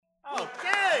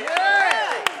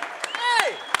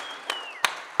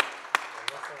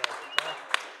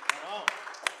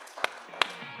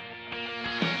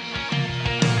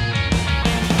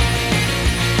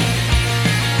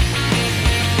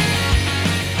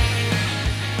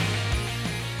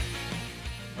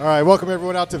All right, welcome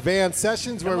everyone out to Van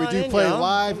Sessions, where we do play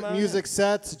live music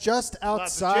sets just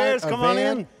outside of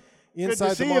Van,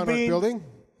 inside the Monarch Building.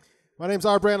 My name's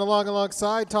R. Brand,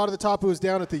 alongside Todd at the top, who is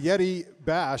down at the Yeti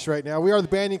Bash right now. We are the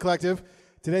Banyan Collective.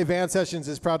 Today, Van Sessions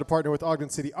is proud to partner with Ogden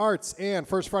City Arts and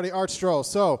First Friday Art Stroll.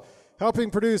 So,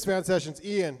 helping produce Van Sessions,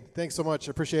 Ian, thanks so much.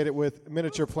 Appreciate it, with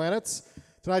Miniature Planets.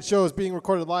 Tonight's show is being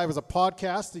recorded live as a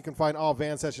podcast. You can find all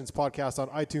Van Sessions podcasts on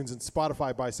iTunes and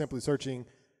Spotify by simply searching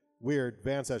Weird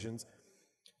Van Sessions.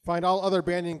 Find all other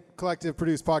Banyan Collective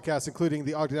produced podcasts, including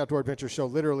the Ogden Outdoor Adventure Show,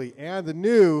 Literally, and the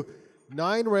new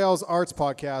Nine Rails Arts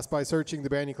podcast by searching the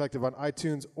Banyan Collective on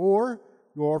iTunes or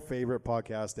your favorite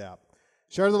podcast app.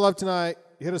 Share the love tonight.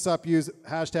 Hit us up. Use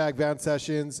hashtag Van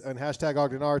Sessions and hashtag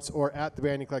Ogden Arts or at the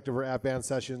Banyan Collective or at Van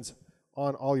Sessions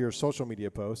on all your social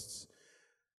media posts.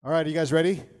 All right, are you guys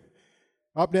ready?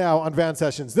 Up now on Van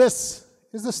Sessions, this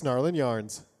is the Snarlin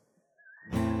Yarns.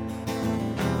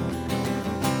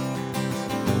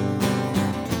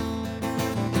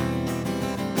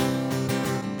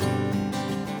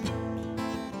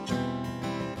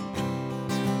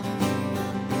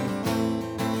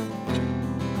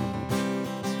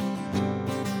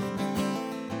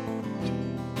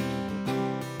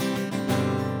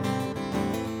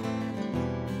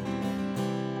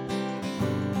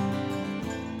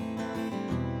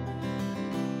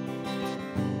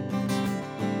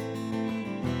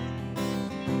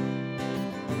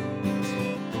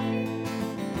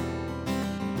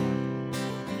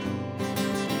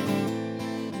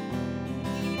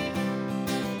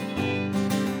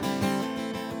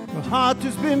 Her heart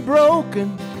has been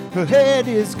broken, her head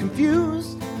is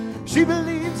confused. She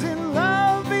believes in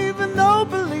love even though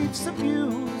belief's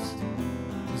abused.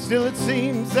 Still it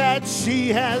seems that she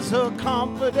has her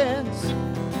confidence,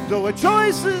 though her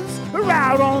choices are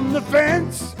out on the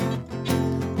fence.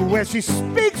 Where she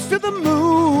speaks to the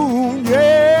moon,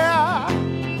 yeah,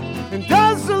 and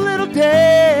does a little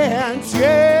dance,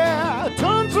 yeah,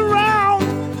 turns around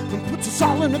and puts us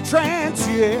all in a trance,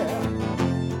 yeah.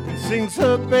 Sings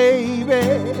her baby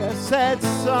a sad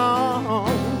song,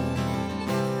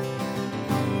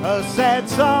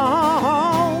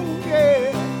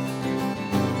 yeah.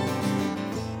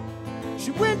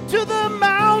 She went to the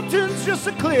mountains just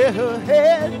to clear her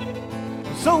head,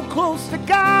 so close to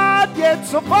God yet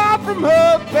so far from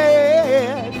her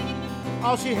bed.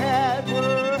 All she had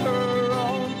were her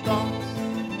own thoughts,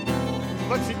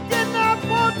 but she did not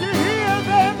want to hear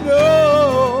them,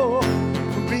 no,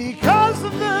 because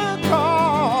of the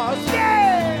cause,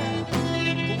 yeah,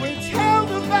 which held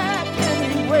her back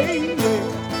anyway, yeah.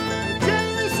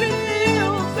 Gently she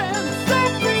kneels and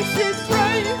softly she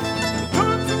prays,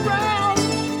 turns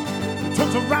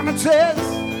around and says,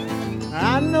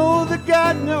 I know that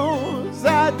God knows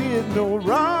I did no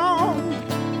wrong,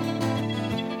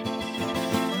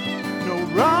 no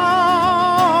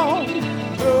wrong,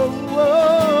 no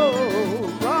wrong,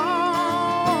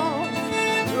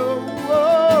 no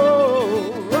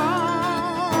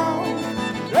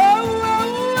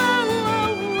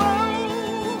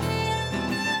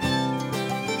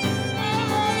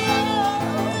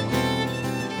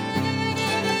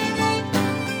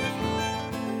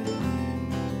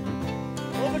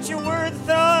your word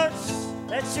thoughts,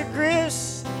 that's your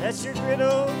grist, that's your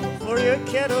griddle, for your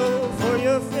kettle, for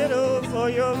your fiddle, for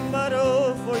your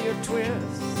muddle, for your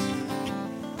twist.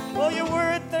 Oh, your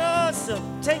word thoughts, so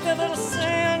take that little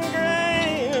sand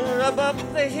grain, rub up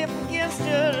the hip against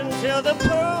it until the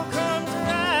pearl comes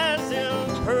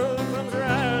rising, pearl comes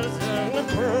rising, the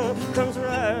pearl comes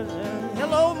rising.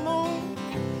 Hello, moon,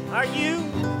 are you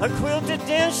a quilted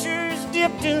dentures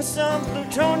dipped in some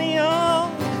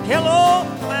plutonium? Hello,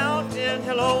 mountain,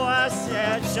 hello, I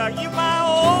said, are you my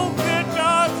old good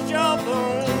dog's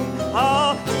jawbone?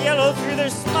 All yellow through the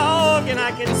smog, and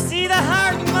I can see the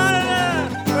heart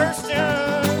monitor bursting.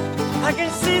 I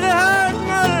can see the heart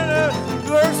monitor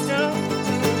bursting.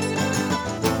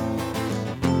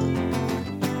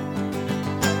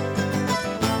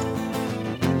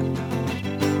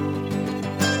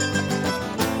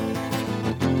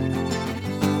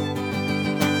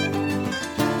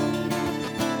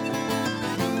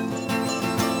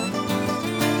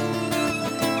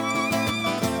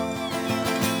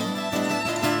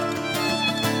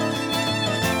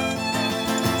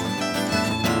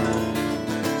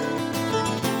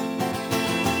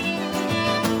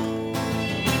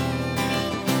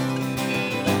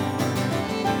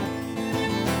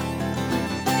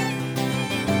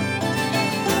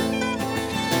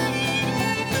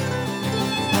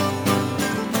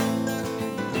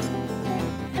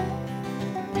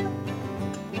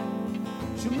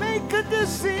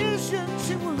 decision,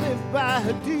 she will live by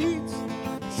her deeds.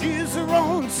 She's her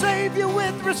own savior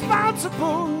with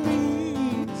responsible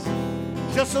needs.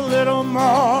 Just a little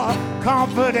more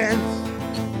confidence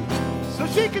so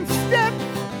she can step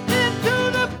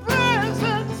into the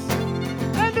presence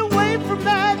and away from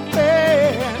that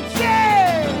man,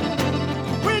 yeah,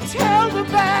 which held her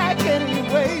back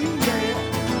anyway,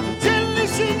 yeah. Gently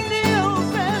she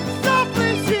kneels and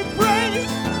softly she prays,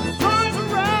 turns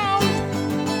around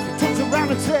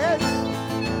and says,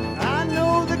 I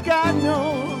know that God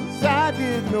knows I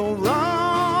did no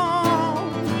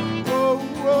wrong. Oh,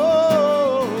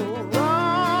 oh,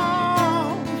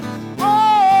 wrong.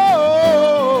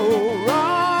 Oh,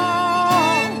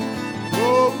 wrong.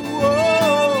 Oh,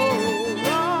 oh,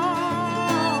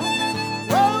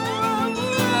 wrong.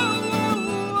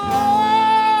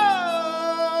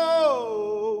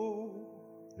 Oh.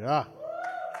 Yeah.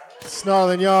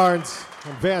 Snarlin Yarns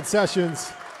and Van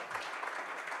Sessions.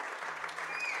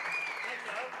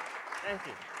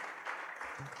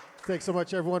 Thanks so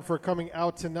much, everyone, for coming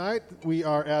out tonight. We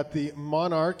are at the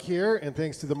Monarch here, and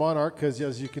thanks to the Monarch, because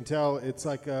as you can tell, it's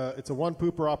like it's a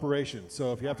one-pooper operation.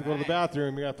 So if you have to go to the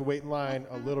bathroom, you have to wait in line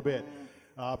a little bit,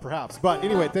 perhaps. But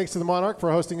anyway, thanks to the Monarch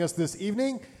for hosting us this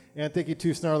evening, and thank you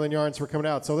to Snarlin Yarns for coming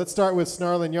out. So let's start with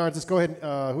Snarlin Yarns. Let's go ahead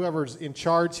and whoever's in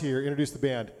charge here, introduce the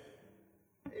band.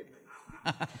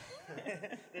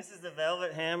 This is the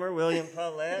Velvet Hammer, William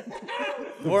Paulette,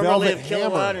 formerly of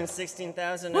Kilowatt and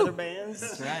 16,000 other bands.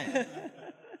 That's right.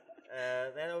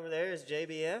 That over there is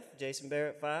JBF, Jason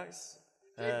Barrett Fox.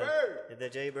 J-Bird. The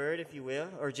J-Bird, if you will,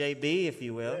 or JB, if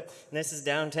you will. And this is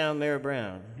Downtown Mayor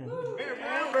Brown. Mayor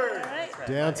Brown Bird. Right.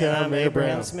 Downtown and I'm Mayor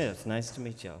Abraham Brown. Smith. Nice to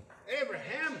meet y'all.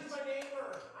 Abraham.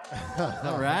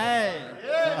 All right.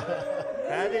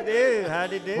 How'd you do?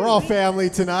 How'd you do? We're all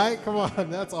family tonight. Come on,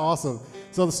 that's awesome.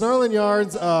 So the Snarlin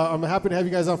Yarns, I'm happy to have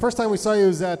you guys on. First time we saw you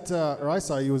was at, or I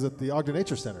saw you was at the Ogden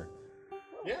Nature Center.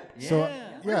 Yeah. So,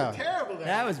 yeah. Terrible.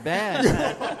 That was bad.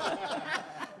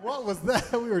 What was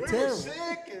that? We were terrible. Sick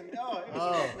and it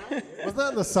was Was that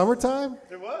in the summertime?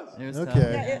 It was. It was Okay. tough.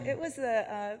 Yeah, it was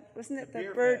the, wasn't it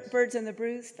the Birds and the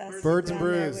Brews Festival? Birds and down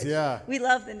there, Brews, which yeah. We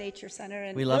love the Nature Center,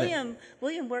 and We love it.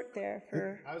 William worked there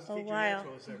for I was a teaching while.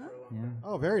 naturalist there for a long time.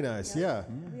 Oh, very nice. Yeah.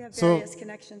 We have So, various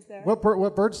connections there. What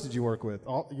birds did you work with?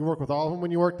 You work with all of them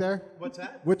when you worked there? What's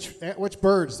that? Which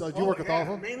birds? Did you work with all of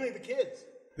them? Mainly the kids.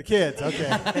 The kids. Okay.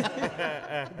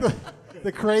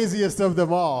 the craziest of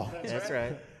them all. That's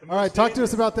right. All right. Talk to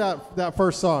us about that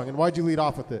first song and why'd you lead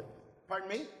off with it? Pardon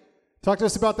me? Talk to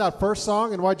us about that first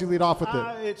song and why'd you lead off with it?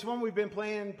 It's one we've been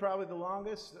playing probably the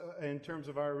longest in terms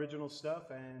of our original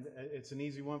stuff, and it's an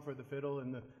easy one for the fiddle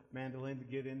and the mandolin to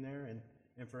get in there,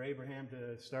 and for Abraham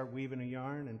to start weaving a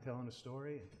yarn and telling a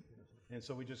story, and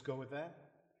so we just go with that.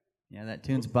 Yeah, that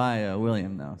tune's by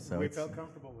William, though, so We it's felt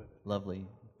comfortable with it. lovely.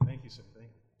 Thank you, sir. Thank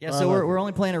you. Yeah, so we're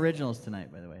only playing originals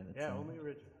tonight, by the way. That's, Yeah, only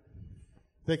original.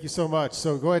 Thank you so much.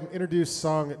 So go ahead and introduce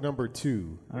song number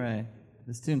 2. All right.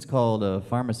 This tune's called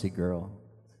Pharmacy Girl.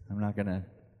 I'm not gonna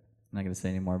say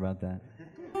any more about that.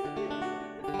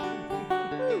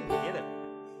 Get it.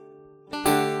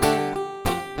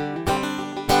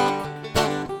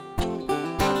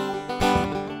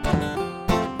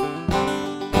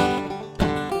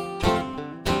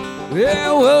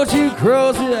 Yeah, won't you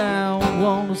cross it out?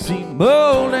 Wanna see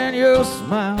more than your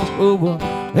smile over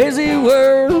hazy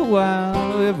world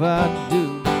while if I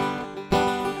do.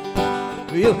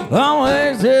 You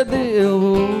always at the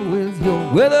elbow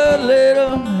with a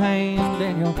little hand,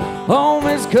 and your home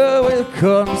is covered with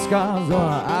cotton scars, or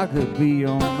I could be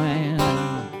your man.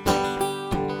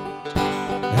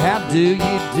 How do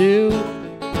you do?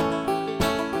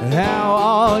 How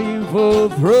are you for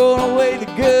throwing away the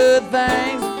good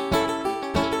things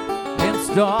and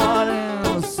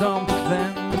starting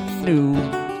something new?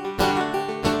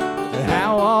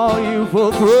 How are you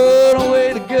for throwing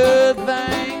away the good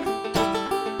things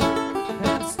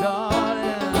and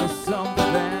starting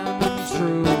something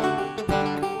true?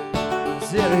 I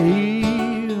said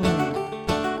heal,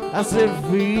 I said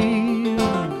feel,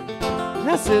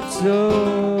 I said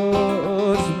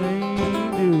touch me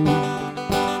do.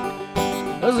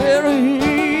 I said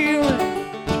healing,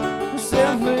 I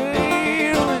said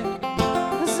feeling, I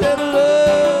said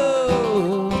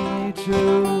love me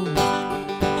true.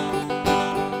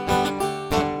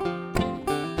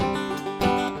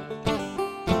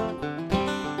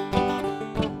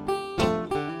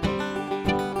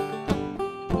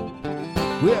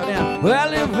 Well now, I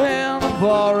live in a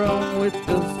barroom with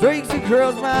the streaks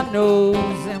across my nose,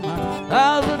 and my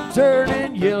eyes are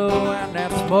turning yellow, and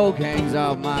that smoke hangs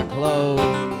off my clothes.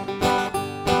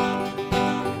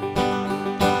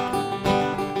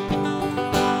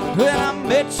 When I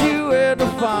met you at the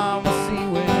pharmacy,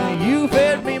 when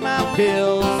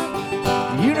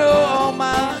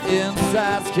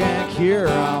cure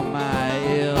all my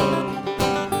ill.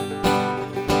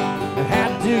 How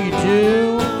do you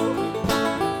do?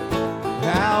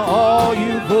 How all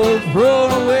you both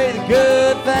thrown away the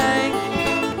good thing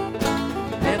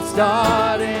and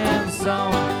starting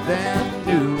something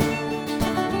new.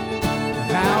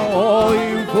 How all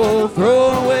you both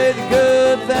thrown away the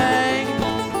good thing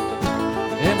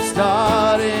and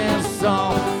starting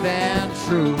something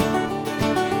true.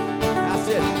 I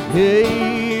said,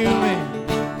 heal me,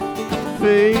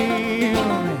 feel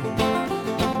me,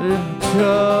 and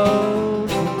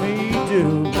touch me do.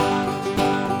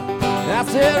 I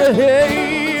said,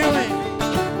 heal me,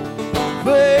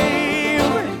 feel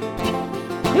me,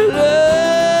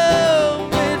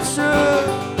 love me true.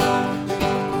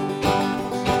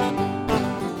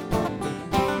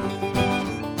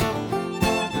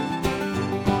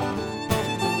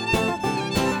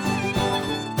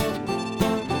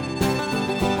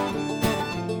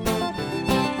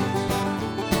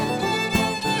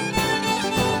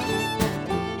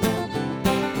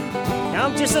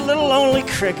 I'm just a little lonely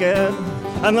cricket.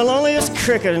 I'm the loneliest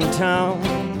cricket in town.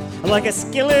 I'm like a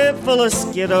skillet full of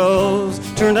Skittles,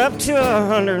 turned up to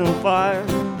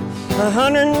 105,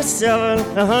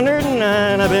 107,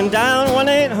 109. I've been down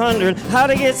 1-800. How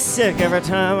to get sick every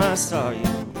time I saw you.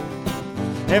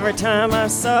 Every time I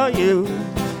saw you,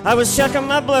 I was checking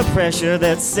my blood pressure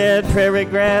that said prairie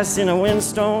grass in a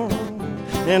windstorm.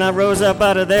 And I rose up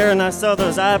out of there and I saw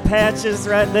those eye patches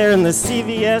right there in the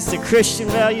CVS, the Christian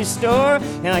Value store.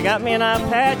 And I got me an eye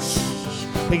patch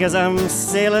because I'm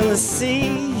sailing the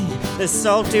sea, the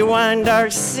salty wine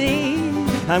dark sea.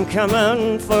 I'm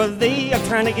coming for thee. I'm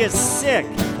trying to get sick.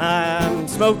 I'm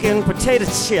smoking potato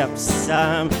chips.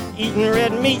 I'm eating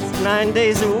red meat 9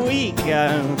 days a week.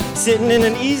 I'm sitting in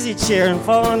an easy chair and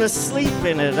falling asleep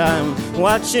in it. I'm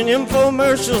watching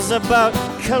infomercials about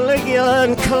Caligula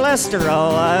and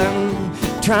cholesterol.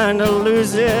 I'm trying to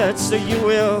lose it so you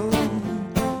will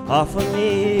offer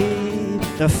me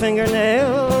the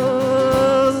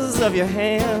fingernails of your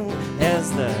hand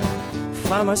as the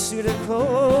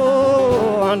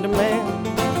pharmaceutical on demand.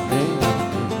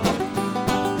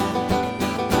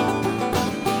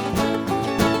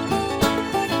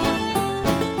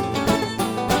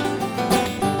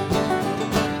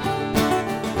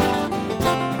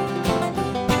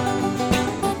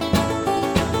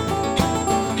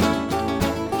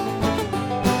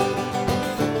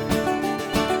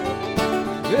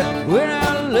 When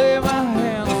I lay my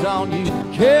hands on you,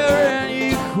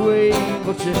 carrying you queen,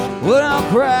 but you would not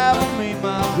cry for me,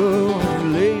 my girl, when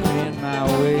you lay me in my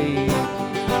way.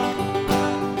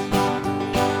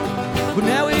 But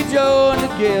now we join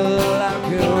together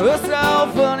like a rust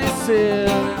off funny said,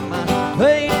 and my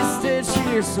pain is stitched to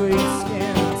your sweet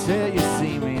skin until you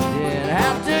see me dead.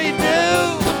 How do you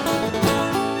do?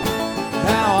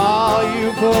 How all you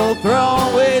both thrown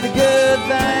away the good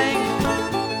thing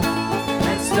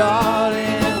and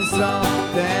starting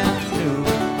something new.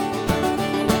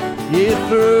 You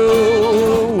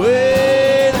threw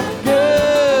away the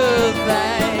good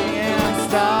thing and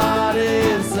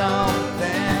started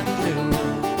something new.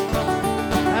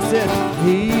 I said,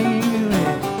 heal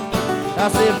it. I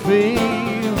said,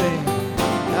 feel it.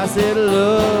 I said,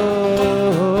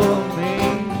 love me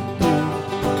too.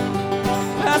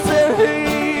 I said,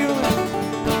 heal it.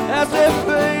 I said,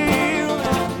 feel it.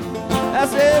 I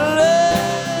said,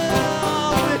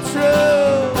 love me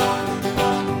true.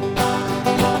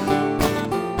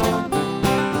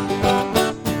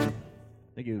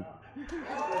 Thank you.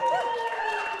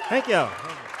 Thank you.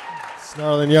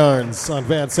 Snarlin Yarns on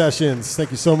Van Sessions.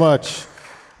 Thank you so much.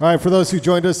 All right, for those who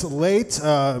joined us late,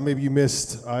 maybe you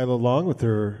missed Isla Long with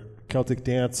her Celtic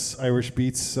dance, Irish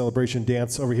beats, celebration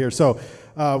dance over here. So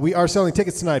we are selling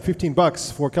tickets tonight,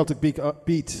 $15 for Celtic Beat,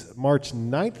 March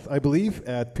 9th, I believe,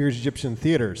 at Piers Egyptian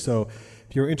Theater. So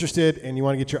if you're interested and you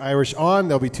want to get your Irish on,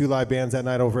 there'll be 2 live bands that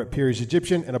night over at Piers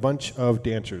Egyptian and a bunch of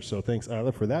dancers. So thanks,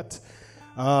 Isla, for that.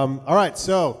 All right,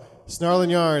 so Snarlin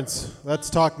Yarns,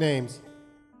 let's talk names.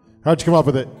 How'd you come up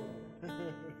with it?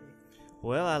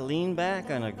 Well, I leaned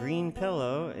back on a green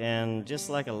pillow, and just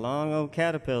like a long old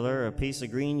caterpillar, a piece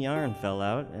of green yarn fell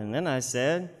out. And then I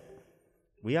said,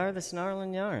 we are the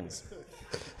Snarlin Yarns.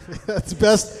 That's the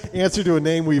best answer to a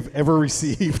name we've ever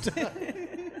received.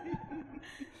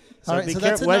 All right, so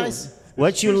that's a nice...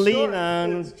 What you lean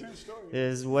on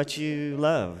is what you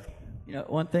love. You know,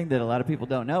 one thing that a lot of people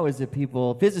don't know is that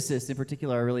physicists in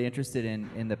particular, are really interested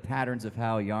in the patterns of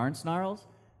how yarn snarls.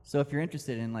 So if you're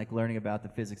interested in learning about the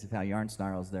physics of how yarn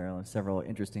snarls, there are several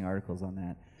interesting articles on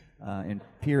that in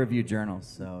peer-reviewed journals.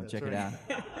 So check it out.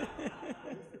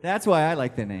 That's why I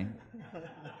like the name.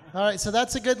 All right, so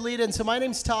that's a good lead-in. So my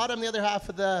name's Todd. I'm the other half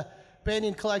of the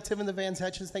Banyan Collective and the Vans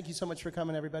Hetchins, thank you so much for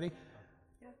coming, everybody.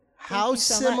 Yeah. How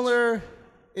similar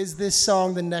is this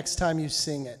song the next time you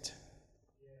sing it?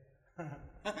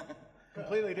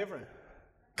 Completely different.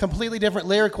 Completely different,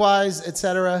 lyric-wise,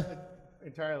 etc.?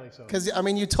 Entirely so. Because, I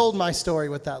mean, you told my story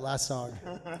with that last song.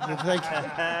 Thank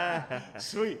you.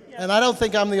 Sweet. And I don't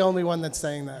think I'm the only one that's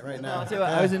saying that right now. No,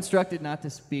 I was instructed not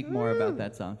to speak more about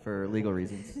that song for legal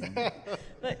reasons.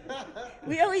 But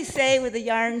we always say with the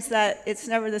Yarns that it's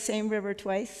never the same river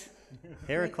twice.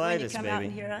 Heraclitus, when you come baby. out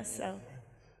and hear us, so.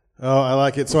 Oh, I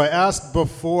like it. So I asked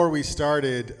before we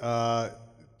started,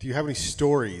 do you have any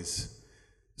stories?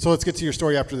 So let's get to your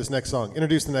story after this next song.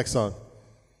 Introduce the next song.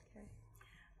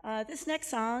 This next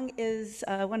song is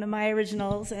one of my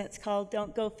originals, and it's called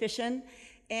Don't Go Fishing.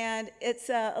 And it's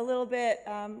a little bit,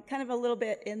 kind of a little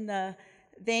bit in the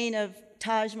vein of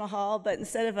Taj Mahal, but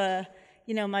instead of a,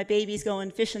 my baby's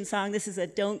going fishing song, this is a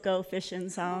don't go fishing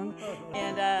song.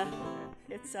 And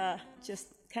it's just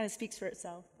kind of speaks for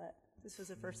itself, but this was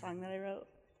the first song that I wrote.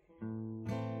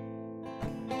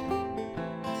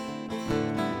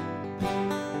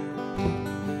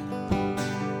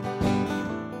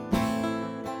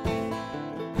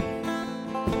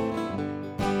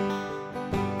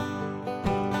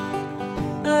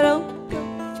 I don't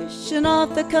go fishing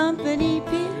off the company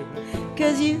pier,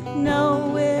 'cause you know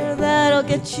where that'll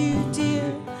get you,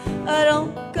 dear. I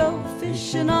don't go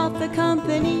fishing off the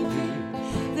company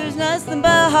pier. There's nothing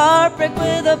but heartbreak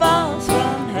with a boss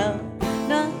from hell.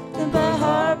 Nothing but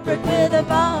heartbreak with a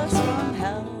boss from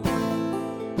hell.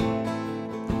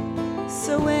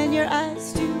 So when your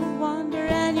eyes do wander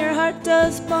and your heart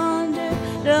does ponder,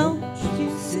 don't you,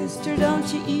 sister,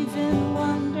 don't you even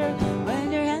wonder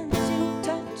when your hands do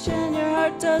touch and your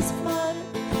heart does flutter.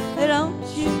 Don't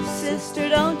you, sister,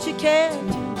 don't you care too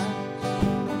much?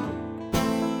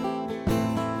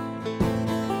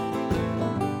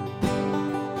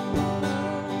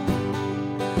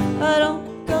 I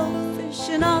don't go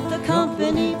fishing off the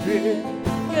company pier,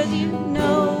 'cause you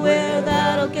know where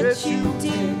that'll get you,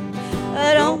 dear.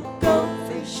 I don't go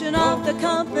fishing off the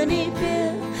company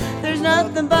pier. There's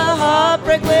nothing but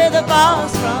heartbreak with a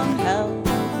boss from hell.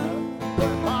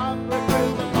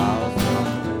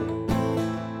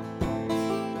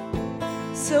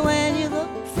 So when you look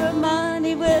for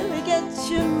money, where we get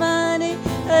your money?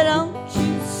 Don't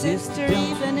you, sister,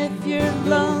 even if you're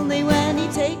lonely, when he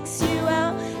takes you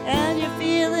out and you're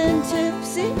feeling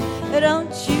tipsy,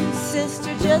 don't you,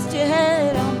 sister, just your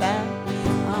head on back.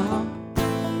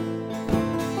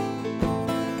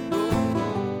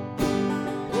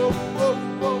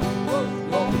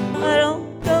 I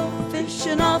don't go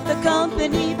fishing off the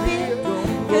company pier,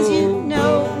 'cause you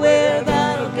know where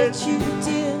that'll get you,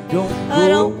 dear. I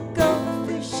don't go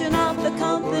fishing off the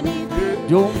company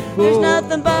pier. There's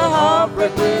nothing but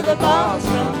heartbreak with a boss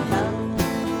from hell.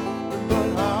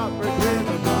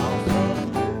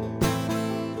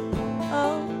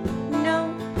 Oh,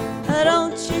 no,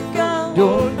 don't you go.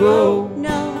 Don't go.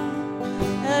 No,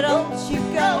 don't you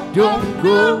go. Don't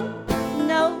go.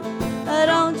 No,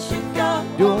 don't you go.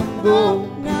 Don't go.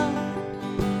 No,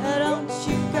 don't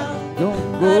you go.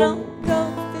 Don't I go. don't go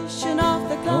fishing off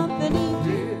the company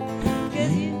pier,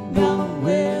 'cause you know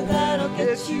where that'll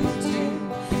get you, dear.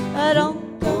 I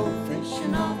don't go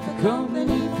fishing off the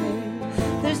company pier.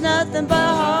 There's nothing but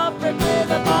heartbreak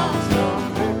with a boss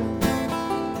from hell.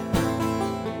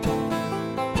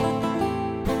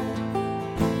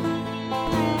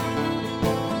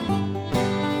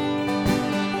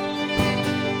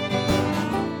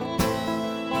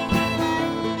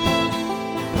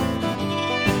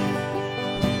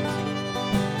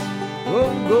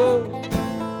 Don't go.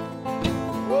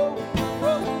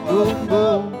 Don't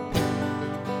go.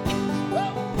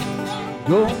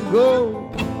 Don't go.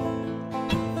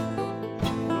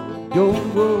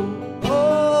 Don't go.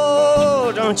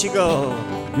 Oh, don't you go.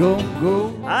 Don't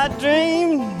go. I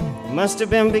dreamed, must have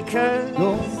been because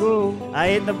Don't go. I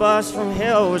ate the boss from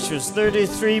hell, which was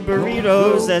 33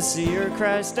 burritos. That's the year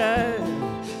Christ died.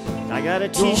 I got a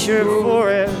t-shirt for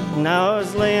it. Now I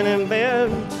was laying in bed,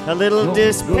 a little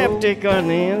dyspeptic on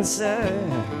the inside.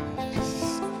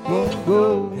 Don't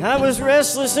go. I was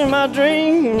restless in my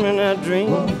dream, and I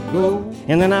dreamed. Don't go.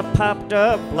 And then I popped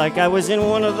up like I was in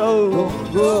one of those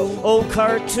Don't go. old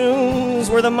cartoons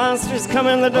where the monsters come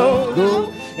in the door.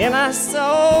 And I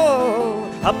saw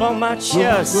up on my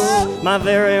chest my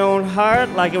very own heart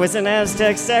like it was an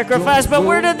Aztec sacrifice. But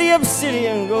where did the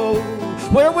obsidian go?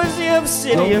 Where was the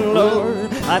obsidian,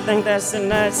 Lord? I think that's the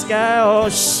night sky all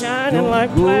shining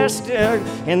like plastic.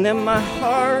 And then my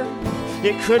heart,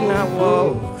 it could not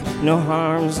walk. No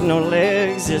arms, no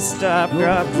legs, it stopped,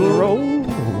 dropped, and rolled.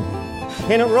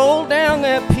 and it rolled down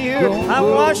that pier. I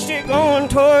watched it going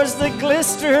towards the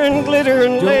glistening,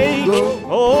 glittering lake.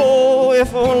 Oh,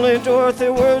 if only Dorothy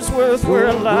Wordsworth were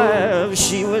alive,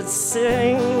 she would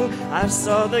sing. I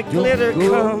saw the glitter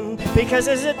come, because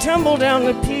as it tumbled down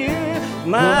the pier,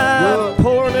 my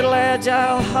poor little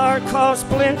agile heart caught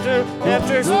splinter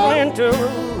after splinter.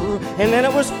 And then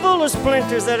it was full of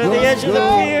splinters out of the edge of the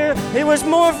pier. It was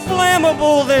more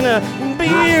flammable than a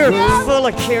beer full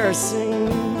of kerosene.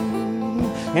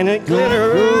 And it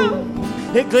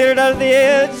glittered out of the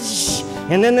edge.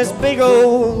 And then this big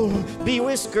old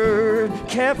be-whiskered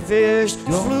catfish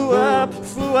flew up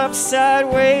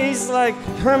sideways like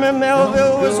Herman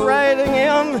Melville was riding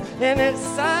him. And it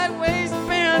sideways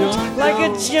bent like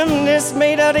a gymnast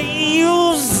made out of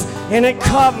eels. And it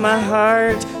caught my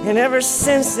heart, and ever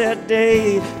since that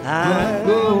day, I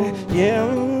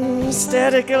am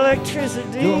static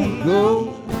electricity. Don't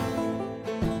go.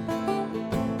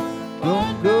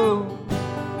 Don't go.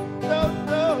 No,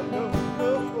 no, no,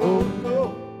 no, oh,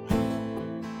 no.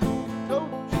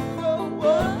 Don't you go,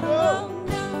 oh,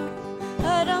 no.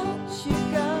 Don't you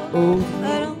go. Oh,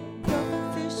 Don't go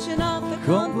fishing off the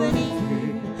company,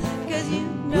 'cause you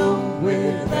know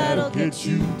where that'll get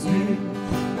you to.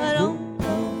 I don't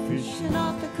go fishing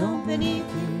off the company.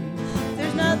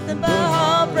 There's nothing but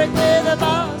heartbreak with a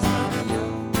boss.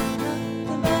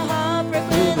 Nothing but heartbreak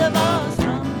with a boss.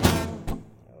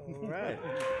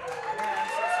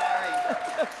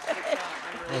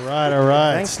 All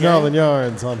right. Thanks, Snarlin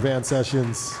Yarns on Van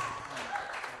Sessions.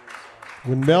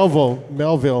 When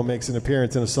Melville makes an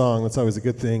appearance in a song, that's always a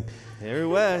good thing. There he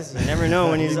was. You never know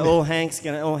when he's old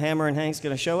Hammer and Hank's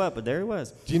gonna show up, but there he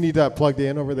was. Do you need that plugged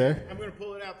in over there? I'm going to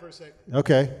pull it out for a second.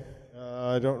 Okay.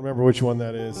 I don't remember which one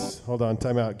that is. Hold on,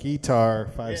 time out. Guitar,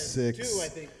 5/6. 2, I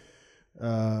think.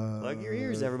 Plug your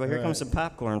ears, everybody. Here comes some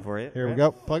popcorn for you. Here we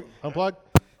go. Unplug.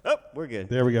 Oh, we're good.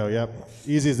 There we go. Yep.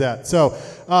 Easy as that. So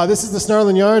this is the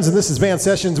Snarlin Yarns, and this is Van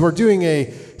Sessions. We're doing a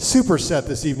superset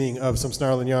this evening of some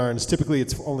Snarlin Yarns. Typically,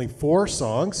 it's only 4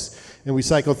 songs, and we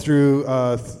cycle through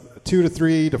 2 to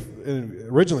 3 to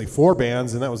originally 4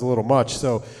 bands, and that was a little much.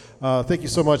 So thank you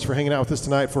so much for hanging out with us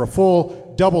tonight for a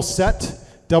full double set,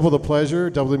 double the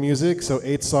pleasure, double the music. So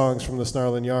 8 songs from the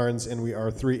Snarlin Yarns, and we are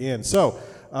 3 in. So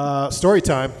story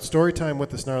time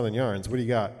with the Snarlin Yarns. What do you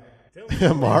got?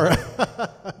 Mara.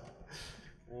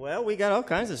 Well, we got all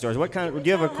kinds of stories. What kind? Do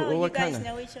you have a cool? What kind of?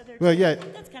 Know each other. Well, yeah.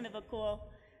 That's kind of a cool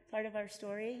part of our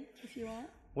story, if you want.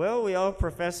 Well, we all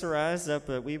professorized up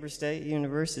at Weber State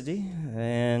University,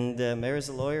 and Mary's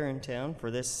a lawyer in town for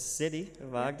this city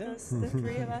of Ogden. The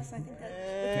 3 of us, I think the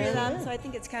 3 of them. So I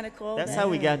think it's kind of cool. That's how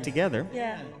we got together.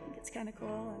 Yeah, I think it's kind of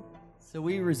cool. so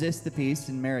we resist the peace,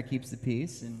 and Mara keeps the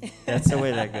peace, and That's the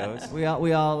way that goes. we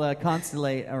all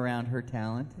constellate around her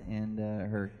talent and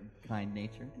her kind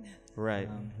nature. Right.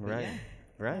 Right.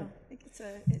 I think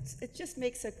it just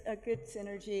makes a good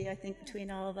synergy, I think, between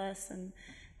all of us, and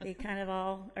we kind of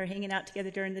all are hanging out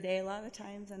together during the day a lot of the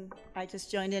times, and I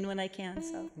just joined in when I can.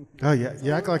 So. Oh yeah,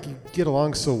 you act like you get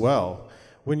along so well.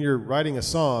 When you're writing a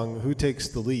song, who takes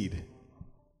the lead?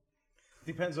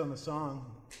 Depends on the song.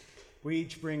 We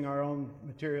each bring our own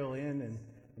material in, and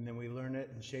then we learn it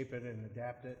and shape it and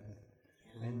adapt it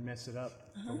and mess it up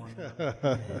for one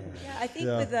another. Yeah, I think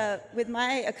with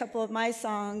a couple of my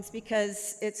songs,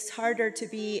 because it's harder to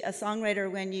be a songwriter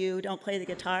when you don't play the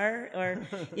guitar, or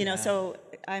So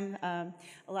I'm a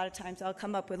lot of times I'll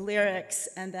come up with lyrics,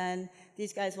 and then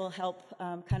these guys will help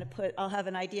I'll have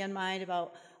an idea in mind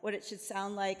about what it should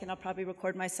sound like, and I'll probably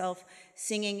record myself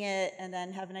singing it, and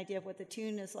then have an idea of what the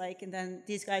tune is like, and then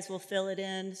these guys will fill it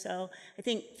in. So I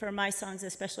think for my songs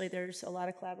especially, there's a lot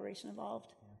of collaboration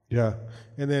involved. Yeah,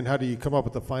 and then how do you come up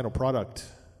with the final product?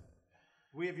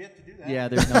 We have yet to do that. Yeah,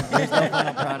 there's no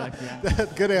final product. Yeah.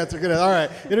 Good answer. All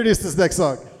right, introduce this next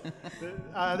song.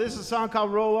 This is a song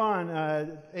called Roll On.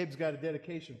 Abe's got a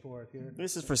dedication for it here.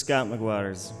 This is for Scott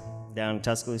McWaters down in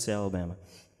Tuscaloosa, Alabama.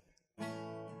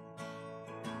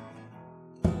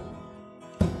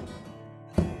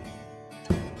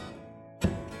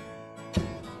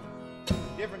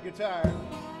 Different guitar.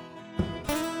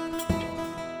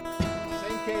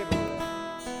 Same cable.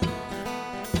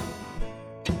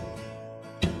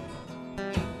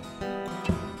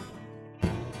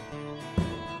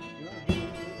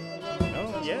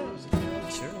 Oh, yeah,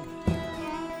 sure.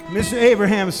 Mr.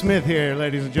 Abraham Smith here,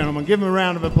 ladies and gentlemen. Give him a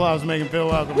round of applause, make him feel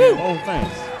welcome. Oh,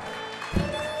 thanks.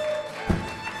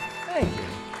 Thank you.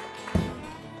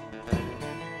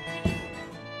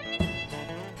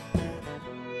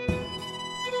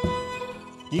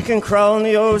 You can crawl in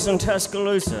the O's in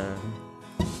Tuscaloosa.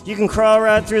 You can crawl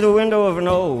right through the window of an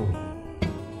O.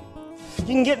 You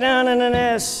can get down in an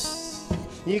S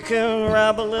You can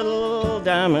rob a little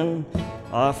diamond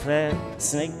off that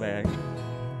snake bag.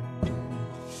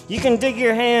 You can dig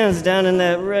your hands down in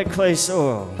that red clay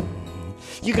soil.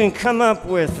 You can come up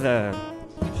with a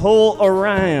whole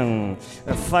Orion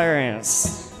of fire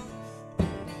ants,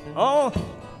 all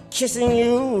kissing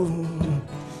you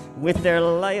with their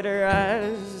lighter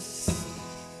eyes.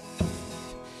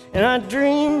 And I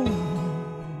dreamed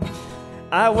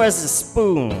I was a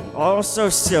spoon, also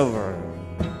silver,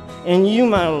 and you,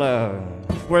 my love,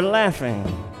 were laughing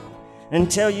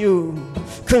until you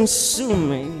consume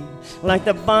me like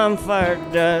the bonfire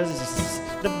does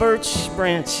the birch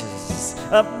branches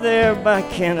up there by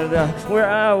Canada where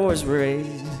I was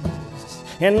raised.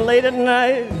 And late at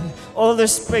night, all the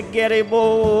spaghetti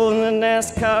bowl and the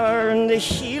NASCAR and the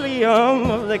helium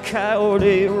of the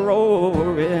coyote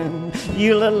roaring,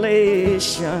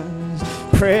 ululations,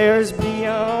 prayers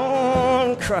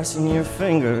beyond crossing your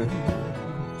fingers,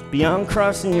 beyond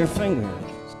crossing your fingers.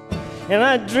 And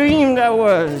I dreamed I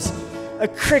was a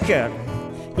cricket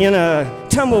in a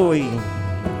tumbleweed.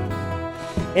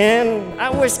 And I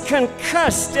was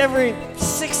concussed every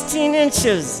 16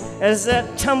 inches as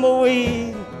that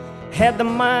tumbleweed had the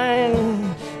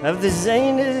mind of the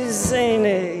zany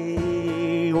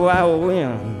wild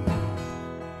wind.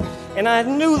 And I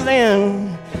knew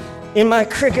then in my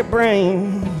cricket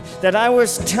brain that I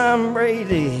was Tom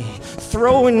Brady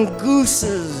throwing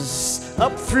gooses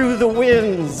up through the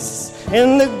winds.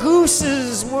 And the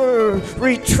gooses were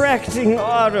retracting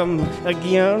autumn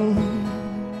again.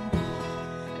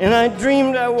 And I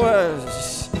dreamed I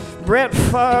was Brett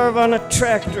Favre on a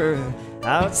tractor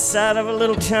outside of a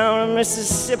little town in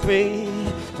Mississippi,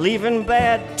 leaving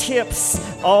bad tips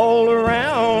all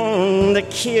around the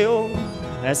kill.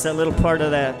 That's that little part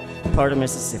of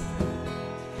Mississippi.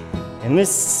 And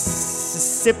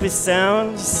Mississippi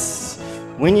sounds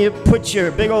when you put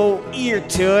your big old ear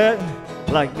to it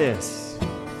like this.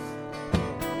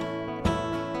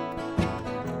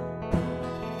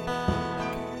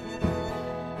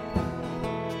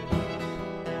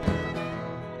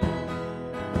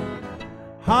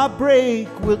 Heartbreak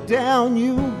will down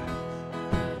you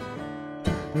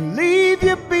and leave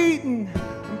you beaten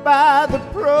by the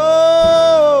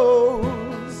pros.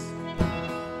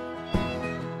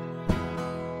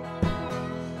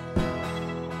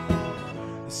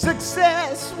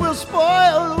 Success will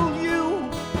spoil you,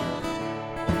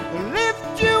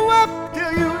 lift you up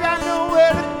till you got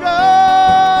nowhere to go.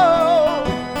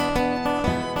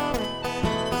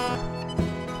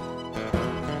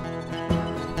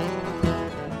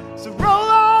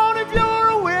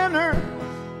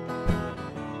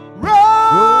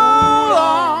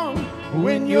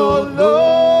 When you're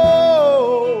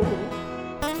low,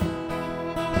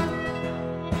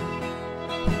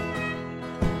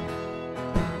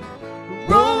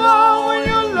 roll on when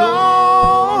you're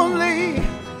lonely,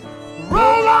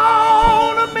 roll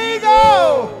on,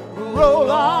 amigo, roll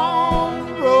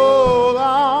on, roll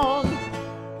on,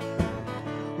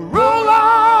 roll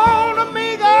on,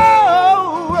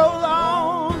 amigo, roll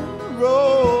on,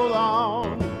 roll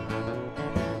on.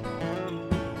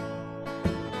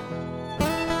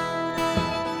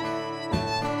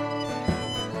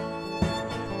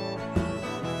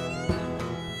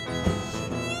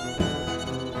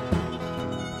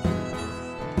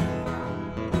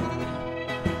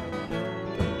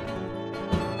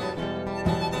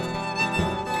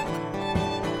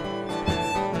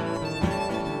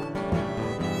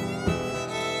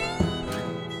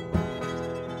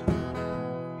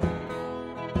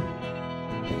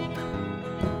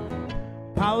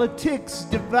 Politics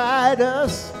divide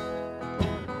us,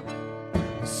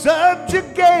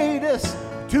 subjugate us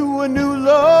to a new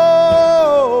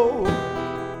low.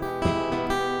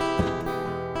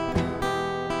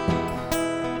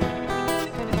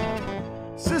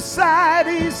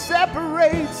 Society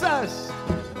separates us,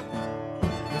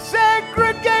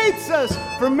 segregates us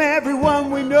from everyone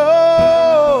we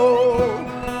know.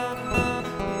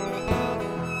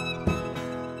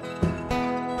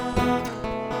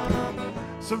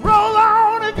 So roll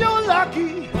on if you're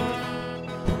lucky,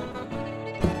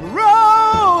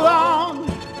 roll on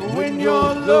when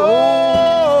you're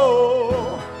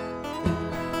low.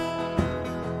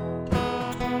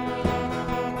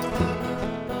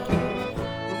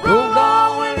 Roll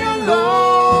on when you're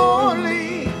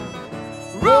lonely,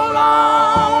 roll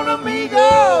on,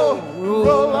 amigo,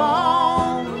 roll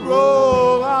on,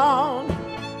 roll on,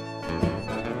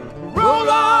 roll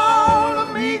on,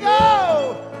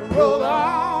 amigo, roll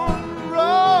on.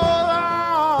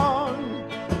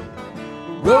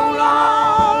 Roll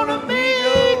on,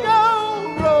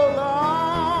 amigo, roll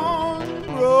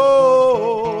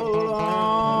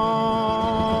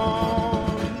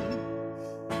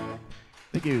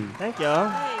Thank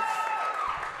y'all.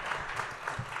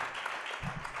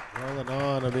 Rolling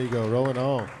on, amigo, rolling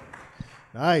on.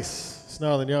 Nice.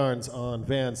 Snarlin Yarns on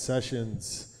Van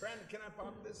Sessions. Brandon, can I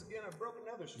pop this again? I broke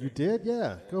another string. You did?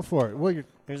 Yeah, go for it. Well,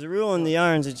 There's a rule in the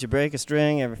yarns that you break a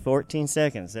string every 14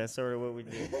 seconds. That's sort of what we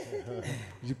do. did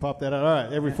you pop that out? All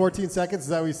right, every 14 seconds, is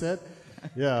that what you said?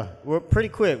 Yeah. We're pretty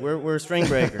quick. We're string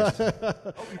breakers.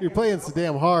 You're playing so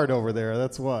damn hard over there,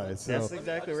 that's why. So. That's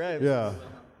exactly right. Yeah.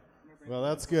 Well,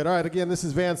 that's good. All right, again, this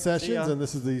is Van Sessions, and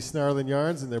this is the Snarlin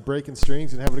Yarns, and they're breaking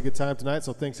strings and having a good time tonight,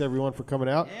 so thanks, everyone, for coming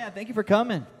out. Yeah, thank you for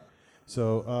coming.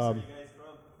 So,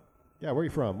 yeah, where are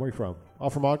you from? Where are you from? All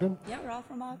from Ogden? Yeah, we're all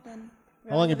from Ogden.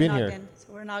 How long you been here?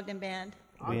 So we're an Ogden band.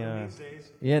 These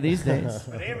days. Yeah, these days.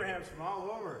 But Abraham's from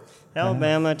all over.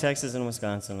 Alabama, Texas, and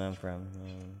Wisconsin I'm from.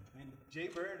 And Jay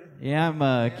Bird. Yeah,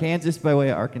 I'm Kansas by way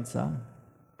of Arkansas.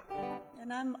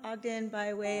 And I'm Ogden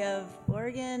by way of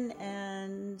Oregon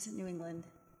and New England.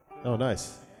 Oh,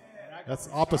 nice. That's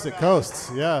opposite coasts,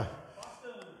 yeah.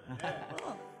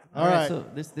 All right. So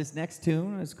this next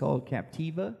tune is called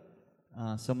Captiva.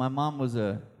 So my mom was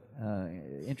a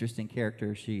interesting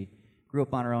character. She grew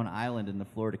up on her own island in the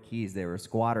Florida Keys. They were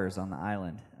squatters on the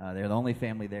island. They're the only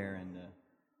family there, and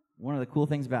one of the cool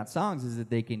things about songs is that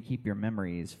they can keep your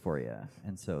memories for you.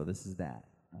 And so this is that.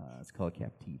 It's called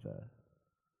Captiva.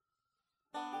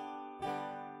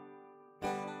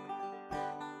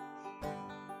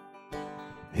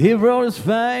 He brought his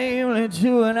family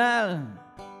to an island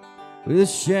with a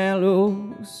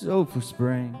shallow sulfur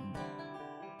spring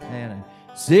and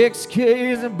 6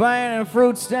 kids, a band, and a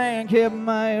fruit stand kept him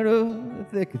out of the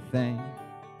thick of things.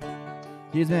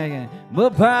 He's making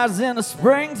mud pies in the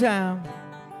springtime,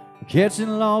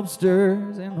 catching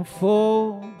lobsters in the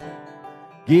fall,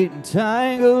 getting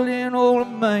tangled in old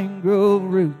mangrove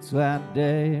roots while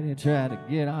Daddy tried to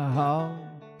get a haul.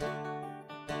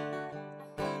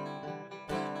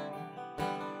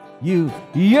 You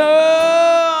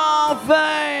young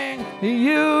thing,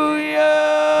 you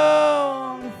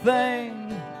young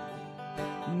thing,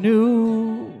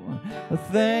 new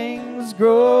things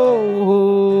grow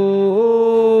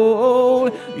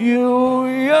old. You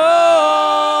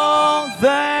young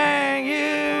thing,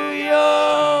 you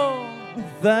young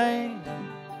thing,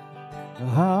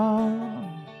 how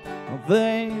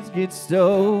things get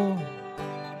stole.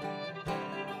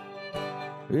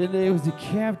 There was the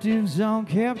captives on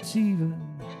Captiva.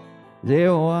 They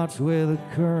watch where the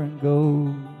current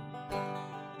goes.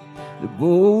 The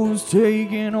boat's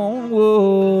taking on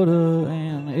water,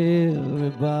 and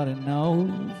everybody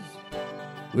knows.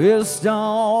 Well, the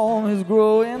storm is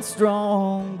growing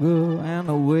stronger, and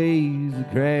the waves are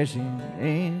crashing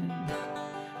in.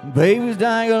 Baby's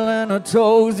dangling her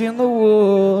toes in the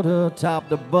water, top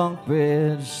the bunk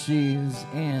bed she's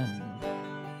in.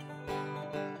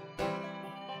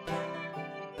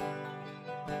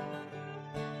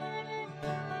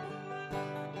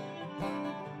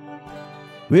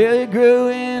 Well, he grew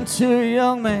into a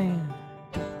young man,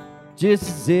 just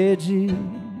as edgy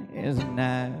as a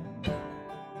knife.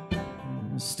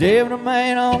 Stabbed a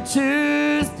man on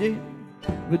Tuesday,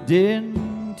 but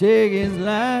didn't take his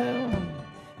life.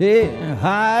 He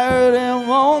hired him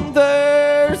on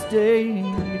Thursday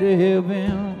to help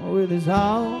him with his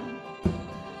haul.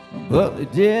 But they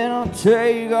didn't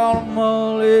take all the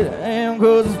money to him,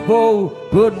 'cause his boat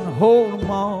couldn't hold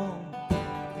them all.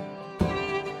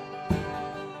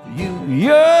 You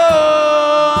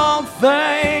young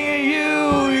thing,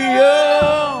 you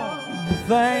young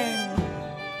thing,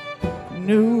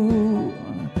 new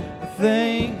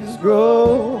things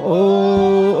grow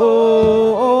old.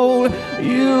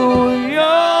 You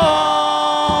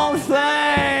young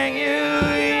thing, you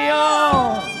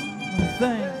young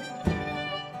thing,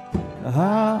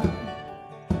 how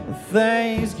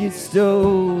things get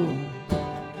stole.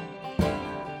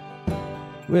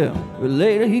 Well,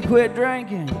 later he quit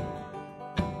drinking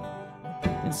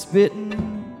and spitting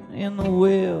in the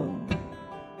well.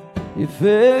 He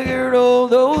figured all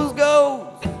those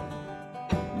ghosts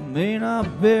may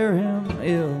not bear him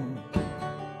ill.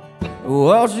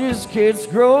 Watch his kids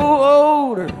grow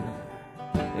older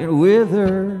and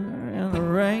wither in the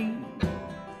rain,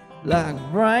 like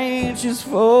branches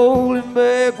folding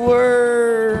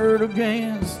backward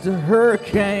against a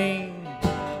hurricane.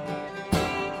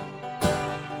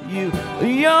 You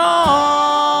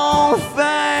young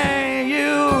thing,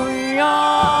 you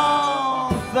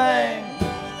young thing,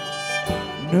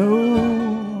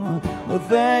 new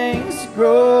things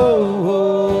grow.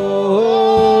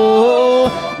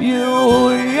 You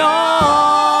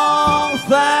young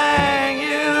thing,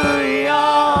 you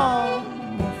young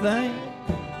thing,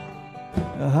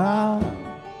 how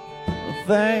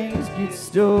things get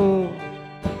stole.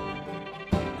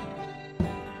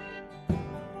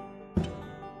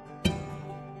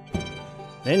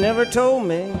 They never told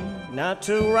me not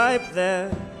to wipe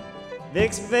that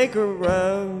Vicks Vapor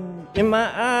Rub in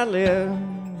my eyelid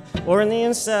or in the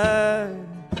inside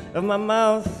of my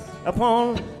mouth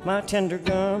upon my tender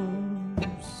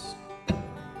gums.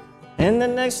 And the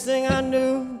next thing I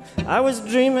knew, I was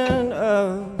dreaming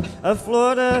of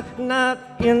Florida, not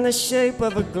in the shape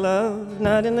of a glove,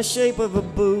 not in the shape of a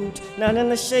boot, not in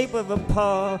the shape of a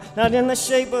paw, not in the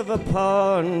shape of a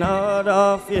paw, not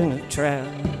off in a trap.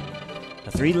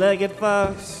 A three-legged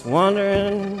fox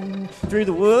wandering through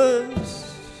the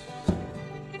woods,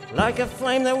 like a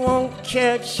flame that won't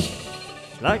catch,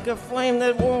 like a flame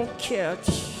that won't catch,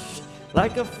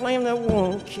 like a flame that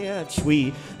won't catch.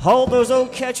 We hauled those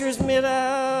old catcher's mitt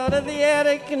out of the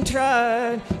attic and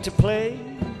tried to play.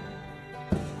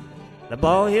 The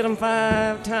ball hit him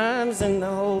 5 times and the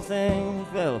whole thing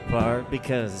fell apart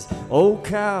because old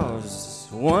cows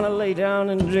want to lay down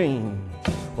and dream.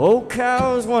 Old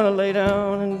cows want to lay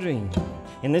down and dream.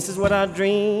 And this is what I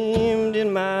dreamed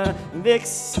in my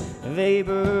Vicks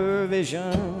Vapor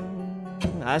vision.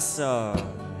 I saw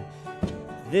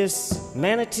this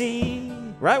manatee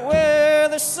right where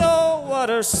the salt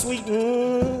water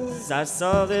sweetens. I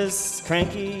saw this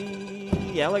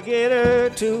cranky alligator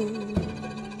too.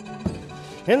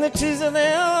 And the 2 of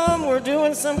them were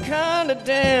doing some kind of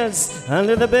dance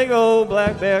under the big old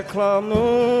black bear claw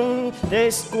moon. They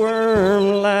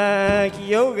squirm like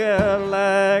yoga,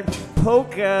 like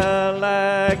polka,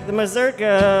 like the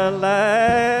mazurka,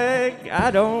 like I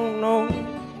don't know.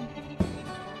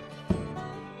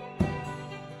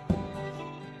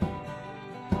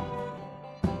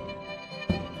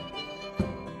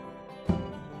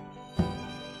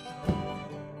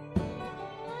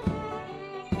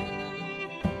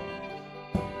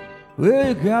 Well,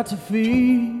 you got to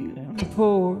feeling the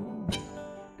poor,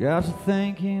 got to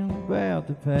thinking about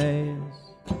the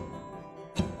past,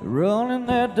 running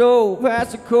that door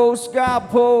past the Coast Guard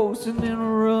post and then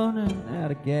running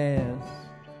out of gas.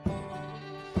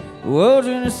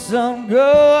 Watching the sun go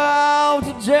out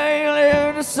to jail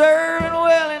and serving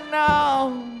well and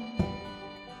now,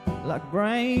 like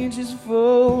branches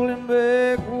falling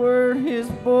backward, his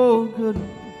bow couldn't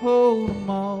hold them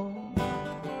all.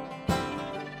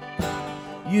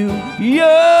 You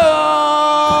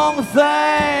young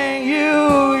thing,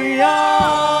 you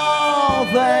young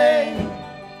thing,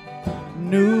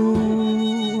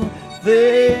 new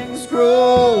things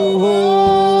grow.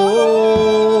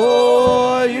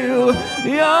 You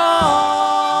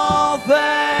young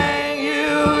thing,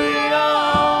 you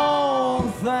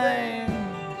young thing,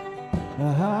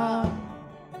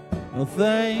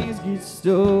 things get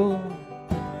stolen.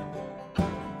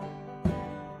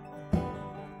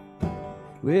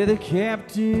 With a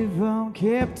captive on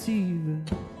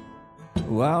captive,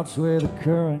 watch where the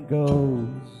current goes.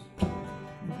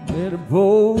 Let the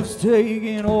boats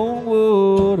taking on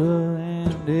water,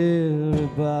 and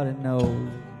everybody knows.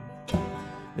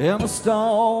 And the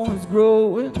storm is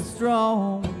growing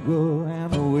stronger,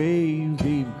 and the waves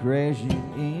keep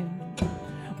crashing in.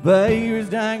 Bears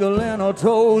dangling her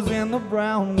toes in the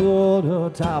brown water,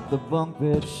 atop the bunk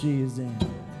bed she's in.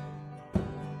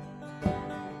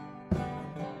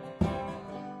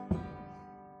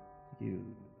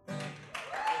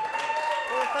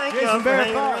 Thank you for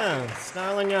hanging around.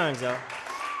 Snarlin Yarns, y'all.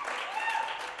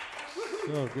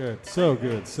 So good, so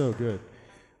good, so good.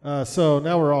 So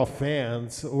now we're all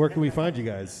fans. Where can we find you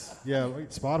guys? Yeah, like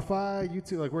Spotify,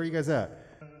 YouTube, like where are you guys at?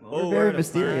 We're very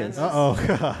mysterious.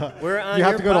 Uh-oh. We're on you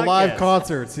have to go podcast. to live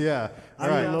concerts, yeah. All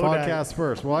right, Lodi. podcast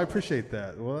first. Well, I appreciate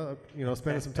that. Well,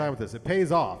 spending some time with us. It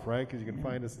pays off, right? Because you can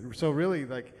find us. So really,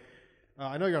 like,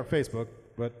 I know you're on Facebook,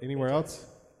 but anywhere else?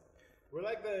 We're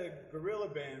like the guerrilla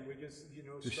band. We just,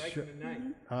 strike in the night.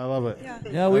 I love it.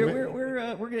 Yeah,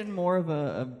 we're getting more of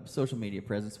a social media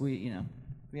presence. We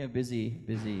have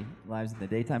busy lives in the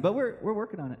daytime, but we're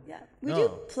working on it. Yeah, we do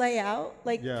play out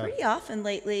pretty often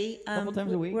lately. A couple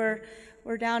times a week.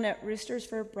 We're down at Roosters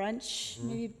for brunch,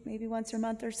 maybe once a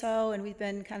month or so, and we've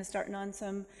been kind of starting on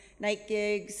some night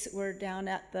gigs. We're down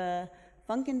at the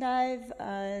Funk and Dive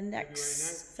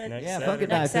next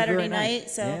Saturday night.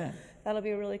 So that'll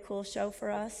be a really cool show for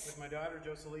us. With my daughter,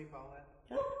 Joselie Paulette.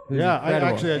 Yeah,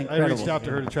 I reached out to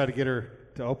her to try to get her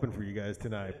to open for you guys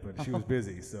tonight, but she was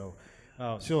busy, so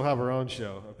she'll have her own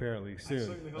show apparently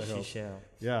soon. She shall.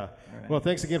 Yeah. Right. Well,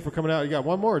 thanks again for coming out. You got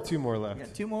one more or 2 more left? Yeah,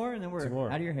 2 more, and then we're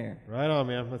out of your hair. Right on,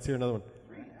 man. Let's hear another one.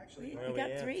 We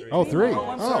got 3. Oh, 3. Oh,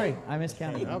 I'm sorry. I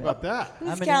miscounted. How about that?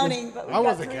 Who's counting? I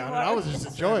wasn't counting. I was just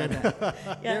enjoying.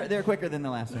 They're quicker than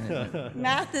the last one.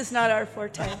 Math is not our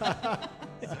forte.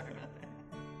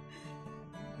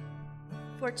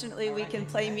 Fortunately, we can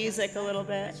play music a little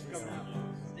bit.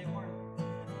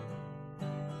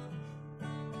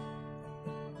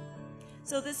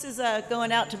 So this is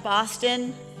going out to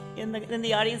Boston in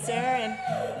the audience there,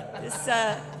 and this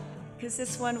because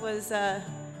this one was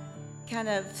kind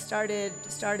of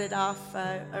started off.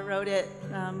 I wrote it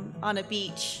on a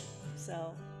beach,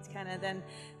 so it's kind of then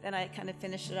I kind of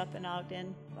finished it up in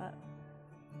Ogden, but.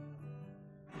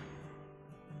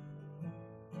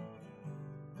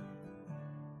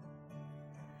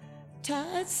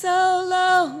 Tide so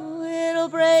low, it'll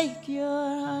break your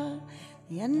heart.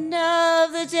 The end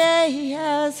of the day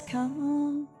has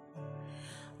come.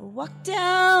 Walk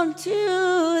down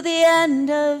to the end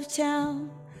of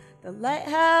town. The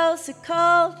lighthouse had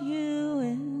called you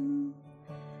in.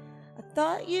 I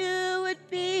thought you would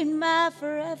be my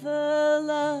forever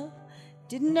love.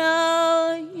 Didn't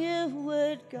know you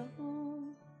would go.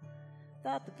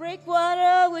 Thought the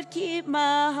breakwater would keep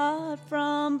my heart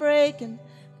from breaking.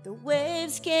 The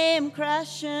waves came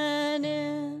crashing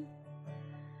in.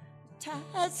 The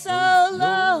tide so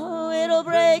low, it'll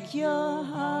break your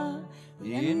heart.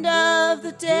 The end of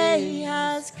the day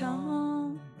has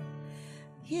come.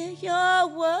 Hear your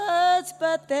words,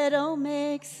 but they don't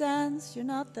make sense. You're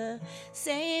not the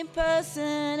same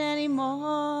person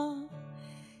anymore.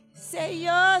 You say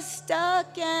you're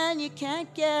stuck and you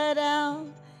can't get out.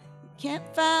 You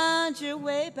can't find your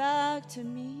way back to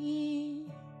me.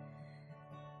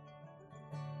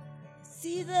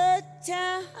 See the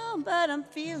town, but I'm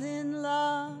feeling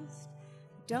lost.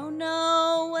 Don't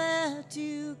know where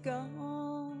to go.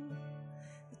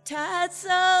 The tide's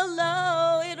so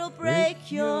low, it'll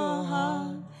break your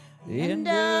heart. The end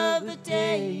of the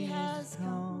day has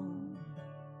come.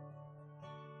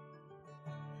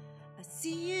 I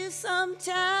see you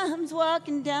sometimes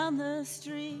walking down the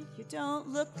street. You don't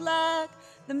look like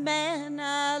the man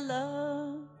I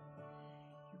love.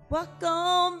 Walk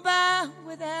on by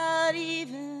without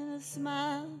even a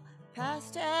smile.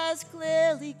 Past has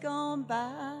clearly gone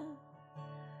by.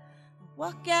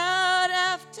 Walk out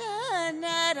after a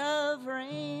night of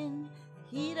rain.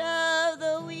 The heat of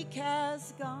the week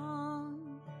has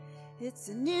gone. It's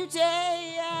a new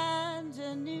day and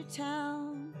a new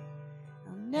town.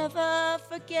 I'll never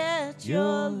forget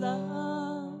your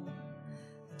love.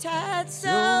 Tide's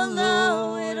so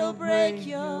low, it'll break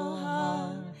your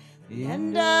heart. The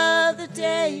end of the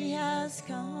day has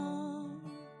come.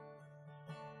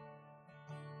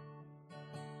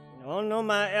 Oh no,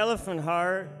 my elephant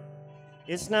heart,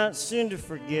 it's not soon to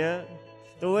forget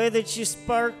the way that you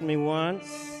sparked me once.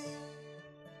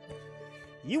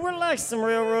 You were like some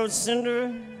railroad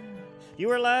cinder. You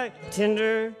were like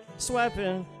tinder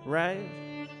swiping right.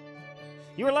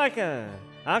 You were like a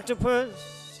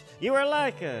octopus. You were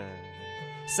like a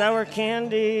sour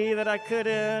candy that I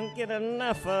couldn't get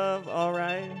enough of, all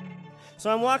right. So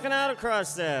I'm walking out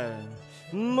across that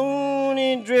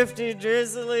moony, drifty,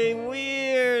 drizzly,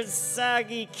 weird,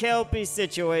 soggy, kelpy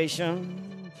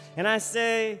situation. And I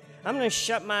say, I'm going to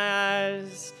shut my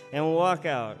eyes and walk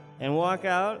out, and walk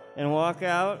out, and walk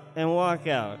out, and walk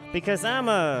out. Because I'm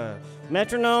a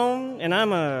metronome, and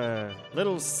I'm a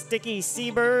little sticky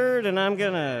seabird, and I'm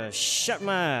going to shut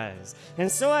my eyes. And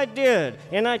so I did,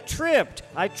 and I tripped.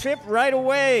 I tripped right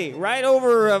away, right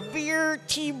over a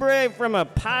vertebrae from a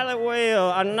pilot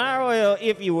whale, a narwhal,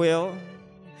 if you will.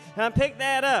 And I picked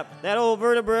that up, that old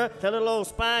vertebra, that little old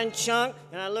spine chunk,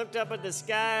 and I looked up at the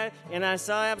sky, and I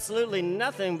saw absolutely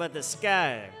nothing but the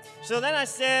sky. So then I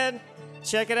said,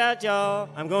 check it out, y'all.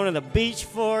 I'm going to the beach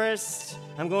forest.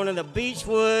 I'm going to the beach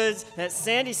woods, that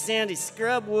sandy, sandy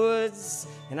scrub woods.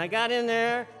 And I got in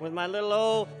there with my little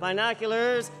old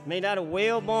binoculars made out of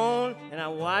whalebone, and I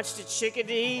watched a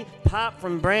chickadee pop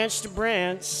from branch to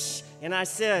branch. And I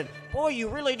said, boy, you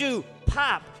really do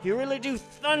pop. You really do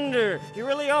thunder. You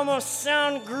really almost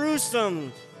sound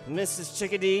gruesome, Mrs.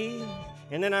 Chickadee.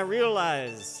 And then I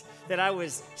realized that I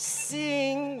was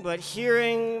seeing but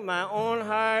hearing my own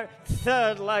heart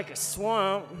thud like a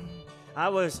swamp. I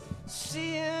was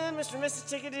seeing Mr. and Mrs.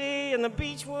 Chickadee in the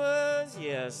beach woods,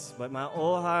 yes, but my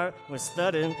old heart was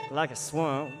thudding like a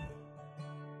swamp.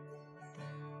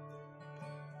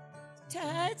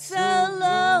 Tide's so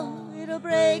low, it'll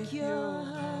break your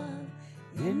heart.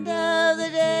 The end of the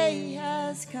day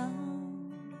has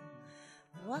come.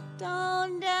 Walked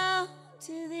on down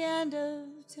to the end of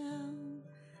town.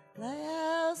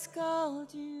 Lighthouse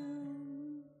called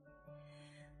you.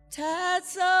 Tide's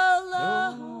so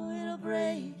low, it'll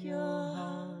break your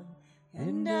heart.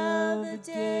 End of the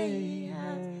day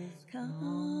has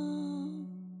come.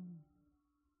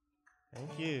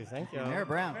 Thank you, thank you. Mayor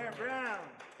Brown. Mayor Brown.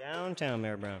 Downtown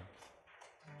Mayor Brown.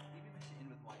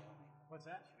 What's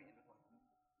that?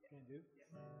 Can do.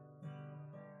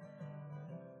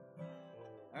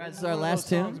 All right, this is our last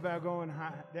tune. Songs about going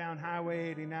down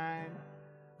Highway 89.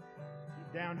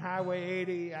 down Highway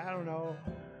 80, I don't know.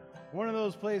 One of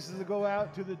those places that go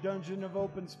out to the dungeon of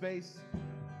open space.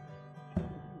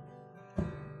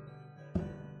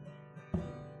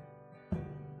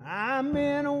 I'm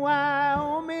in a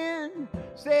Wyoming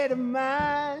state of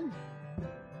mind.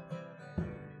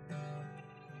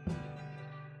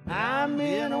 I'm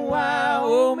in a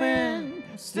Wyoming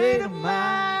state of mind.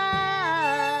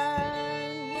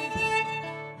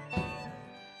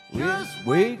 Just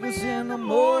wake us in the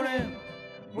morning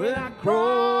when I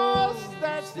cross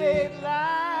that state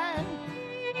line.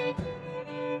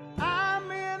 I'm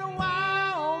in a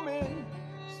Wyoming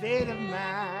state of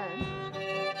mind.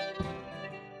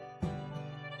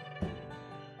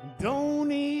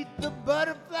 Don't eat the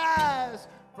butterflies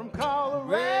from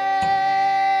Colorado.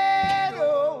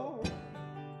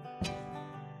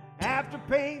 After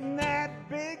painting that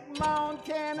big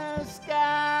Montana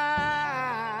sky,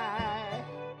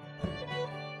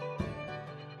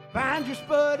 find your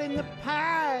spud in the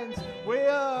pines way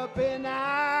up in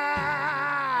Idaho.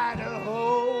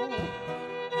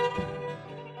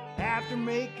 After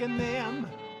making them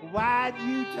white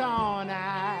Utah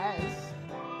eyes.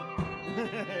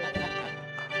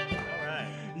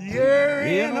 You're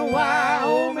in a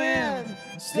Wyoming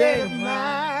state of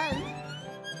mind.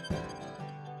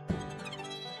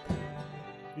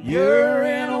 You're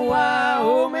in a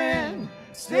Wyoming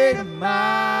state of mind.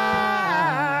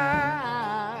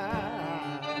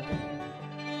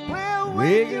 We'll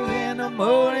wake you in the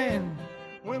morning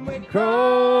when we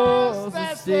cross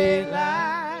that state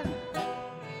line.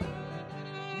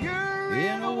 You're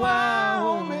in a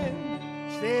Wyoming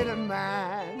state of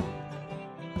mind.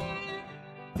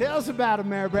 Tell us about it,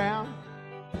 Mayor Brown.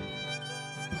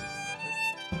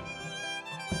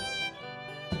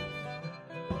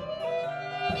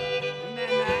 Isn't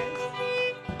that nice?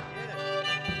 Yeah.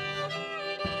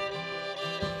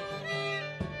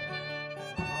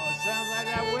 Oh, it sounds like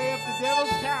that way up the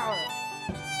Devil's Tower.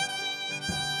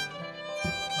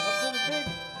 Up to the big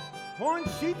Horn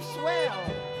Sheep Swell.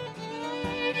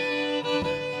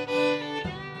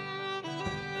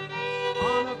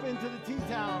 On up into the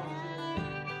T-Town.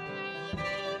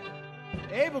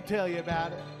 Abe will tell you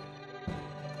about it.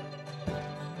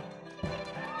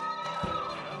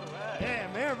 Yeah,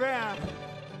 Mayor Brown.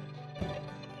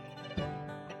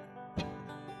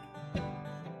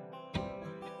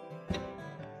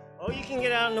 Oh, you can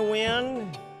get out in the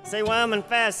wind. Say Wyoming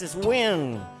fastest,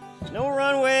 wind. No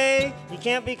runway, you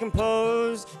can't be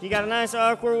composed. You got a nice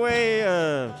awkward way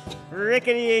of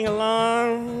ricketying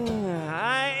along.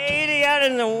 I-80 out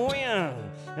in the wind.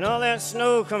 And all that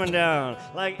snow coming down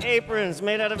like aprons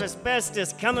made out of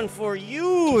asbestos coming for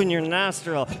you in your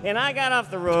nostril. And I got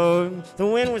off the road. The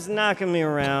wind was knocking me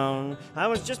around. I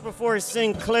was just before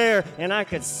Sinclair and I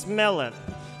could smell it.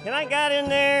 And I got in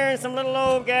there in some little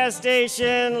old gas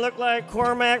station. Looked like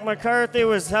Cormac McCarthy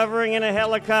was hovering in a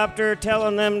helicopter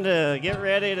telling them to get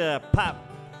ready to pop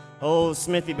old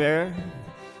Smithy Bear.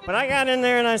 But I got in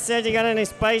there and I said, you got any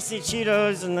spicy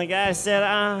Cheetos? And the guy said,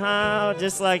 uh-huh,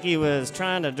 just like he was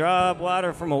trying to draw up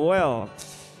water from a well.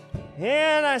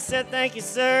 And I said, thank you,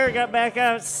 sir. Got back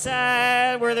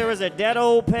outside where there was a dead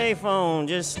old payphone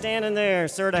just standing there,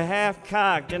 sort of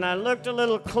half-cocked. And I looked a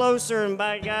little closer, and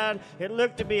by God, it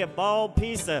looked to be a bald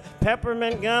piece of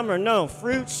peppermint gum, or no,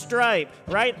 fruit stripe,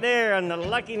 right there on the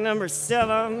lucky number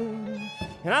 7.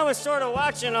 And I was sort of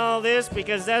watching all this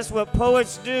because that's what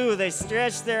poets do. They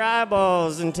stretch their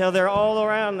eyeballs until they're all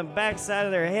around the backside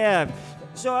of their head.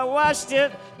 So I watched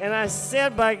it, and I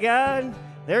said, by God,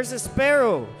 there's a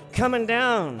sparrow coming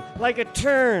down like a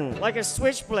turn, like a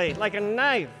switchblade, like a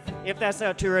knife, if that's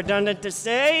not too redundant to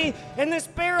say. And the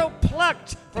sparrow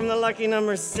plucked from the lucky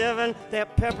number 7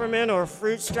 that peppermint or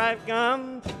fruit stripe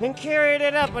gum and carried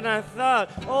it up, and I thought,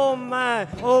 oh my,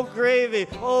 oh gravy,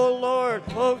 oh Lord,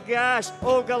 oh gosh,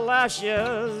 oh galoshes.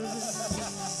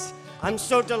 I'm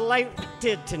so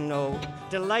delighted to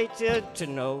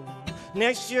know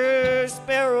next year,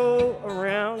 sparrow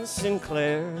around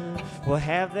Sinclair will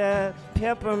have that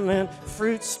peppermint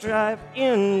fruit stripe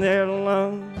in their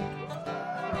lung.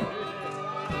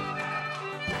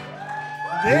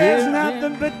 There's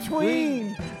nothing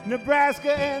between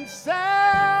Nebraska and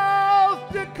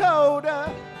South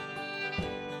Dakota.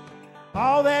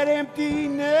 All that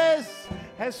emptiness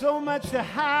has so much to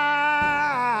hide.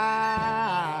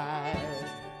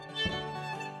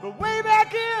 But way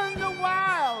back in the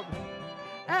wild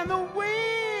and the wilderness,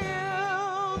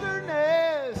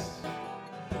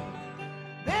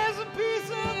 there's a peace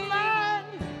of mind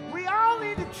we all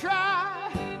need to try.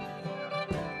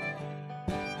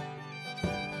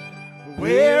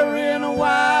 We're in a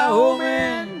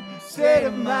Wyoming state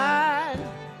of mind.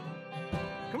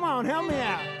 Come Come on, help me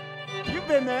out. You've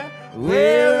been there.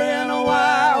 We're in a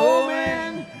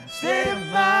Wyoming state of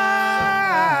mind.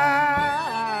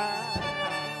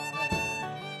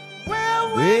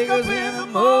 We'll wake up in the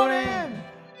morning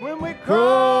when we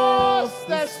cross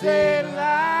that state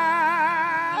line.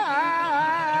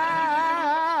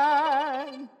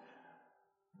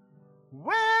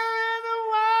 We're in a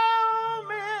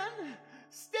Wyoming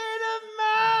state of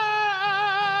mind.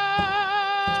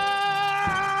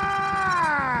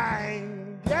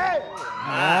 Yeah.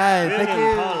 All right, thank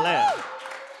you. Paulette.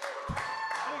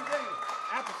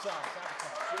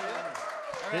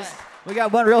 We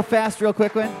got one real fast, real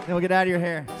quick one, then we'll get out of your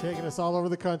hair. Taking us all over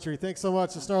the country. Thanks so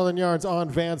much to Snarlin Yarns on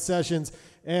Van Sessions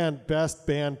and Best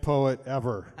Band Poet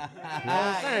Ever.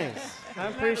 Well, thanks. I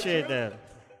appreciate that.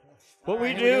 What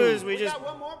we do is we just.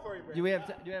 One more for you, Brad. Do we have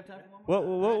time for one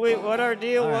more? What our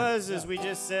deal All right. was is we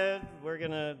just said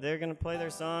they're gonna play their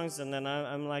songs, and then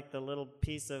I'm like the little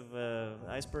piece of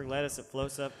iceberg lettuce that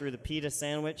floats up through the pita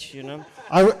sandwich, you know.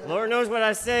 Lord knows what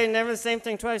I say, never the same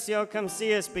thing twice. Y'all come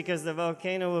see us because the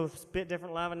volcano will spit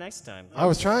different lava next time. I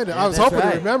was hoping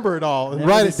right. to remember it all and Never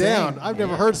write the it down. same. I've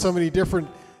never heard so many different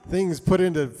things put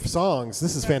into songs.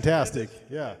 This is fantastic.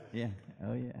 Yeah. Yeah.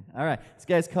 Oh, yeah. All right. This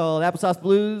guy's called Applesauce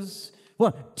Blues.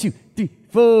 1, 2, 3,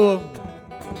 4.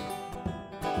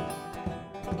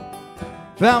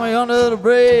 Found me under the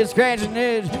bridge, scratching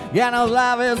edge. Got no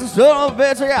life as a son of a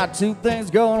bitch. I got two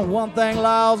things going, one thing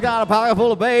lost. Got a pocket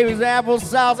full of babies,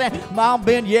 applesauce, and mom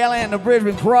been yelling, the bridge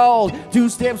been crawled. 2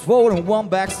 steps forward and 1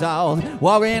 back south.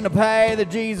 Walking in the path that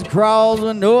Jesus crawls.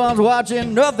 When no one's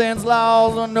watching, nothing's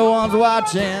lost. When no one's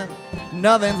watching,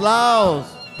 nothing's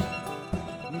lost.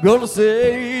 I'm gonna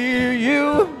save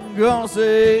you, gonna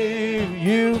save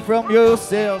you from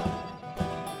yourself.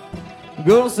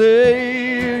 Gonna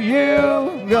save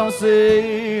you, gonna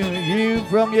save you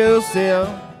from yourself.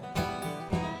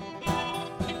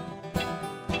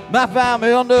 Might find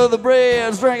me under the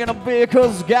bridge drinking a beer,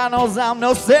 cause God knows I'm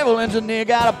no civil engineer.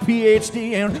 Got a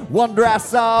PhD in 1 dry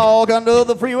sock under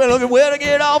the freeway, looking where to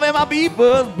get off, and my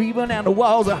beeper's beeping and the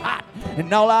walls are hot,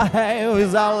 and all I have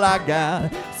is all I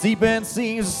got. Seeping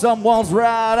seems someone's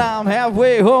right. I'm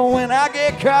halfway home when I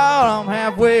get caught. I'm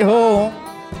halfway home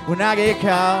when I get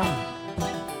caught.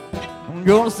 I'm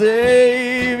gonna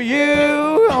save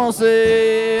you, gonna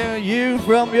save you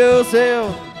from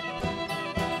yourself.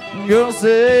 I'm gonna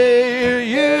save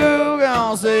you,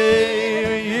 gonna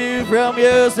save you from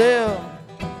yourself.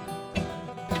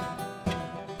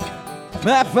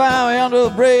 Might find me under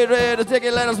the bridge, ready to take a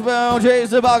little spoon,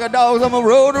 chase the bucket dogs on the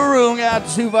road to ruin. Got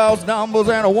 2 false numbers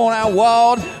and a worn-out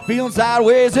wall. Feeling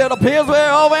sideways till the pills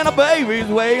wear off and the baby's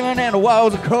wailing and the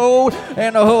walls are cold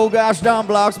and the whole gosh darn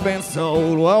block's been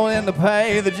sold. Well, in the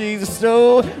pay that Jesus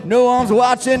stole, no one's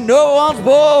watching, no one's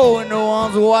bold, no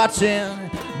one's watching,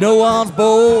 no one's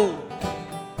bold.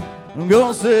 I'm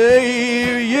gonna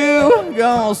save you,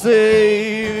 gonna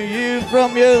save you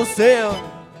from yourself.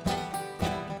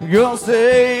 Gonna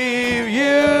save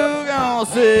you, gonna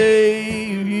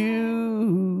save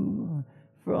you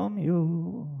from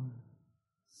yourself.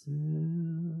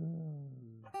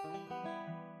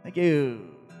 Thank you.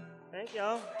 Thank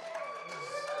y'all.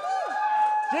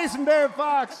 Jason Barrett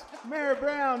Fox, Mary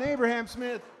Brown, Abraham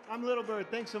Smith. I'm Little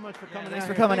Bird. Thanks so much for coming out. Thanks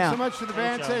for coming out. Thanks so much for the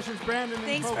band sessions, Brandon. And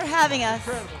Thanks folks. for having us.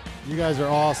 Incredible. You guys are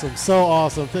awesome. So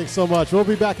awesome. Thanks so much. We'll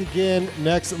be back again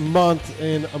next month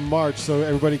in March, so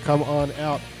everybody come on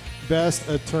out. Best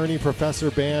attorney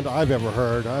professor band I've ever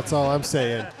heard. That's all I'm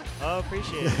saying. Oh,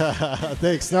 appreciate it.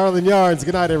 Thanks. Snarlin Yarns.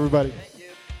 Good night, everybody.